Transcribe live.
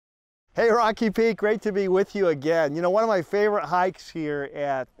Hey Rocky Peak, great to be with you again. You know, one of my favorite hikes here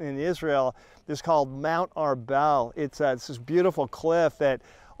in Israel is called Mount Arbel. It's this beautiful cliff that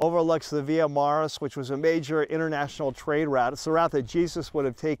overlooks the Via Maris, which was a major international trade route. It's the route that Jesus would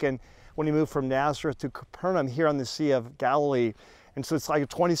have taken when he moved from Nazareth to Capernaum here on the Sea of Galilee. And so it's like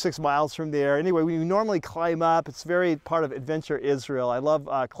 26 miles from there. Anyway, we normally climb up. It's very part of Adventure Israel. I love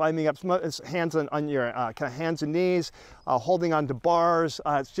climbing up, hands on your kind of hands and knees, holding onto bars.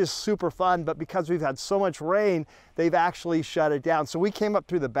 It's just super fun. But because we've had so much rain, they've actually shut it down. So we came up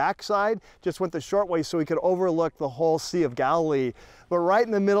through the backside, just went the short way so we could overlook the whole Sea of Galilee. But right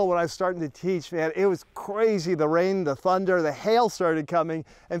in the middle when I was starting to teach, man, it was crazy. The rain, the thunder, the hail started coming.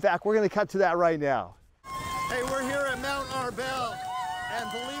 In fact, we're going to cut to that right now. Hey, we're here at Mount Arbel,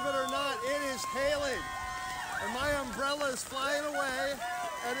 and believe it or not, it is hailing, and my umbrella is flying away,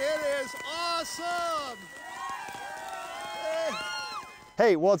 and it is awesome!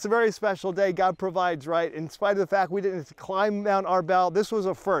 Hey, well, it's a very special day. God provides, right? In spite of the fact we didn't climb Mount Arbel, this was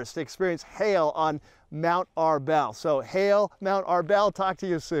a first to experience hail on Mount Arbel. So hail, Mount Arbel, talk to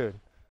you soon.